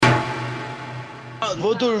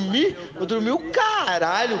Vou dormir o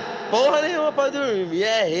caralho. Porra nenhuma pra dormir.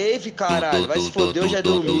 É rave, caralho. Vai se foder, hoje é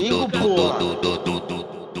domingo, porra.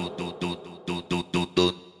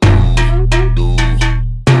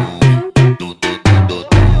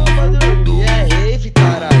 É rave,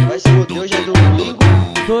 caralho. Vai se foder, hoje é domingo.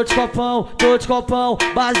 Tô de copão,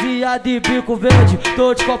 baseado em bico verde.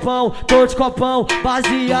 Tô de copão,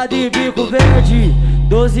 baseado em bico verde.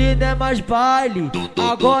 12 não é mais baile,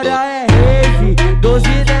 agora é rave. 12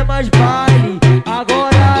 não é mais baile,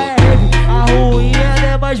 agora é rave. A ruinha não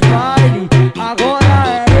é mais baile, agora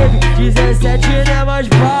é rave. 17 não é mais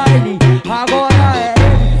baile, agora é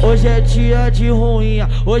rave. Hoje é dia de ruinha,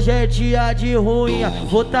 hoje é dia de ruinha.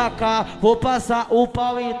 Vou tacar, vou passar o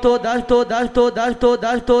pau em todas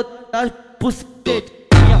pucetinha.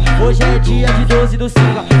 Hoje é dia de 12 do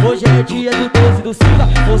Singa, hoje é dia do 12 do Singa.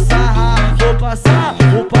 Vou sarrar, vou passar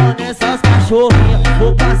o pau nessas cachorrinhas.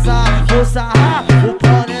 Vou passar, vou sarrar o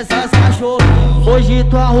pau nessas cachorrinhas. Hoje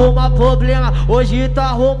tu arruma problema, hoje tu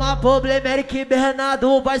arruma problema. Eric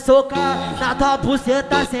Bernardo vai socar na tua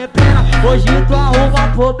buceta sem pena. Hoje tu arruma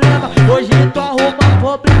problema, hoje tu arruma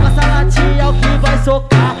problema. Salatinha é o que vai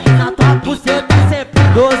socar na tua buceta sem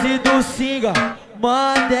pena. 12 do Singa,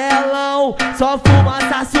 Mandelão, só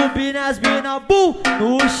fumaça subir nas mina, bum,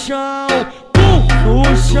 no chão,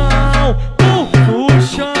 no chão, no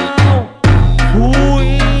chão.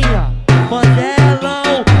 Ruinha,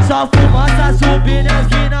 Mandelão, só fumaça subir nas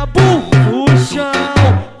mina, bum, no chão,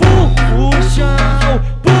 no chão,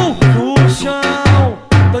 no chão.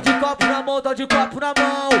 Tô de copo na mão, tô de copo na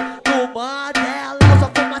mão. No Mandelão,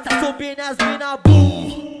 só fumaça subir nas mina, bum.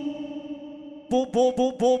 Bum bum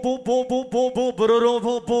bum bum bum bum bum bum bum bururum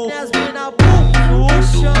bum bum. As mina bum no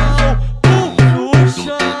chão, bum no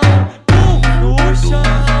chão, bum no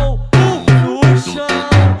chão, bum no chão,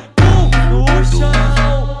 bum no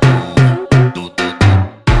chão.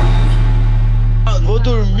 Vou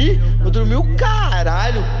dormir o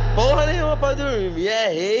caralho. Porra nenhuma pra dormir. É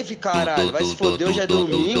rave, caralho. Vai se foder, hoje é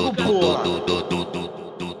domingo, porra.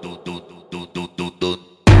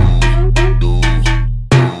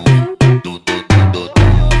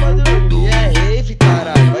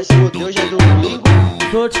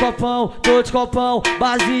 Tô de copão,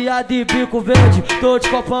 baseado em bico verde. Tô de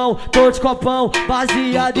copão,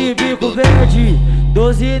 baseado em bico verde.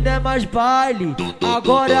 12 não é mais baile,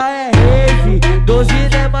 agora é rave. 12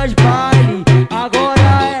 não é mais baile, agora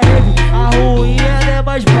é rave. A ruinha não é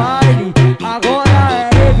mais baile, agora é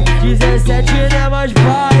rave. 17 não é mais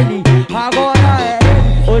baile, agora é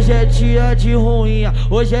rave. Hoje é dia de ruinha,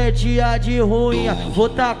 hoje é dia de ruinha. Vou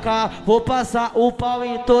tacar, vou passar o pau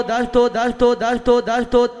em todas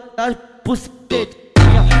pucetinha.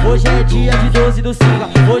 Hoje é dia de 12 do Singa,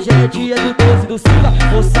 hoje é dia do 12 do Singa.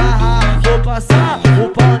 Vou sarrar, vou passar o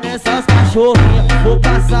pau nessas cachorrinhas. Vou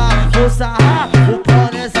passar, vou sarrar o pau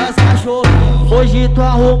nessas cachorrinhas. Hoje tu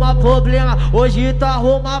arruma problema, hoje tu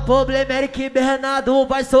arruma problema. Eric Bernardo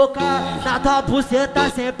vai socar na tua buceta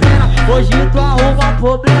sem pena. Hoje tu arruma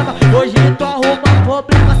problema, hoje tu arruma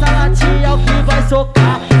problema. Salatinha é o que vai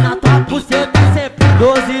socar na tua buceta sem pena.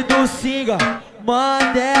 12 do Singa,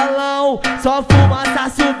 Mandelão, só fumaça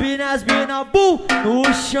subir nas mina, bum,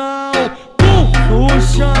 no chão, no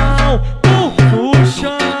chão, no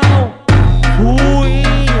chão.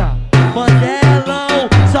 Ruinha, Mandelão,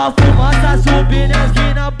 só fumaça subir nas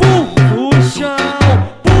mina, bum, no chão,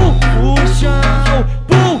 no chão,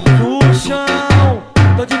 no chão.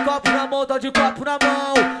 Tô de copo na mão, tô de copo na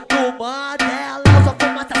mão. No Mandelão, só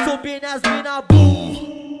fumaça subir nas mina, bum.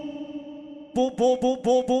 Bum bum bum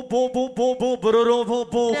bum bum bum bum bum bum bururum bum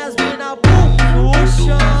bum. As mina bum no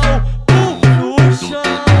chão, no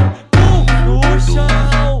chão.